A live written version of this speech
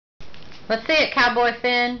Let's see it, Cowboy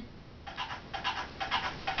Finn.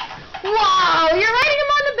 Whoa, you're riding him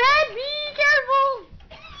on the bed? Be careful.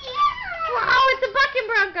 Wow, it's a bucking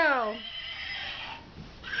bronco.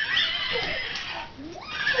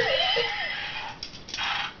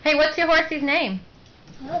 Hey, what's your horse's name?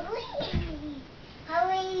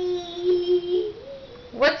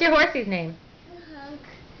 What's your horse's name?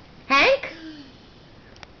 Hank?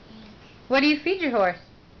 What do you feed your horse?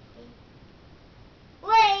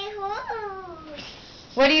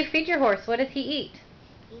 What do you feed your horse? What does he eat?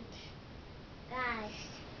 Grass.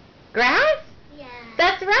 Grass? Yeah.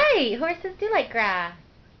 That's right. Horses do like grass.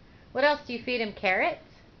 What else do you feed him? Carrots?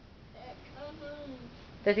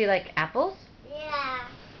 Does he like apples? Yeah.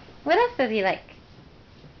 What else does he like?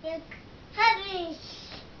 Hummus.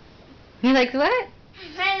 He likes what?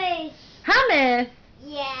 Hummus. Hummus.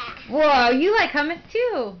 Yeah. Whoa, you like hummus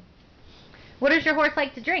too. What does your horse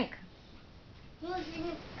like to drink?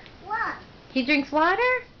 What? He drinks water?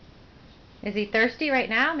 Is he thirsty right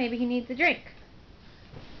now? Maybe he needs a drink.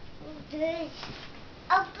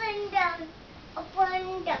 Up and down. Up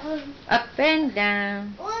and down. Up and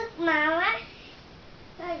down. Look, Mama.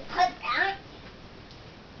 Put down.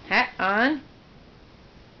 Hat on.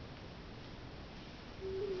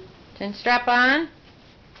 Chin strap on.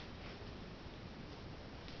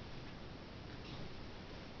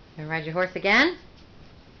 And ride your horse again.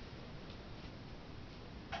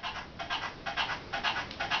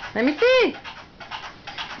 Let me see.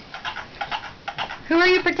 Who are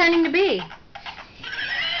you pretending to be?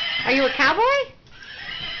 Are you a cowboy?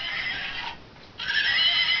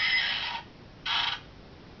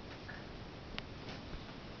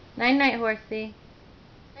 Night night, horsey.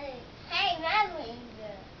 Hey, Mommy.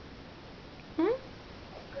 Hmm?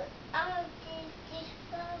 I want to take this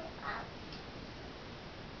phone out.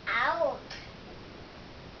 Out.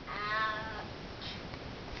 Out.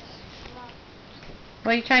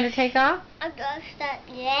 What are you trying to take off? I got that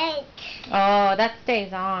leg. Oh, that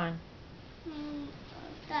stays on.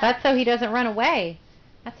 That's so he doesn't run away.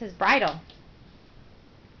 That's his bridle.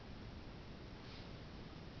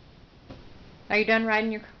 Are you done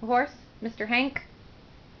riding your horse, Mr. Hank?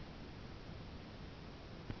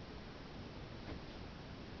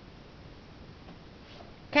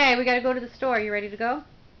 Okay, we gotta go to the store. You ready to go?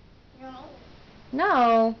 No.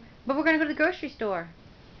 No, but we're gonna go to the grocery store.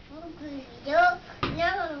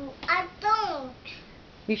 No, I don't.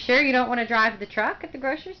 You sure you don't want to drive the truck at the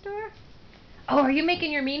grocery store? Oh, are you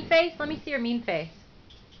making your mean face? Let me see your mean face.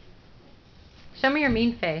 Show me your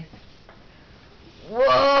mean face.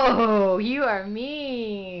 Whoa, you are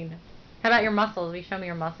mean. How about your muscles? Will you show me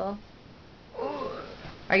your muscles?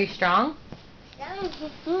 Are you strong?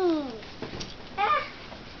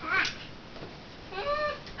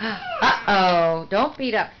 Uh-oh, don't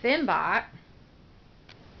beat up Finbot.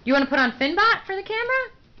 You want to put on Finbot for the camera?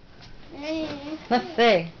 Let's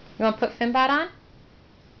see. You want to put Finbot on?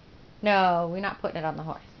 No, we're not putting it on the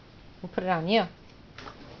horse. We'll put it on you.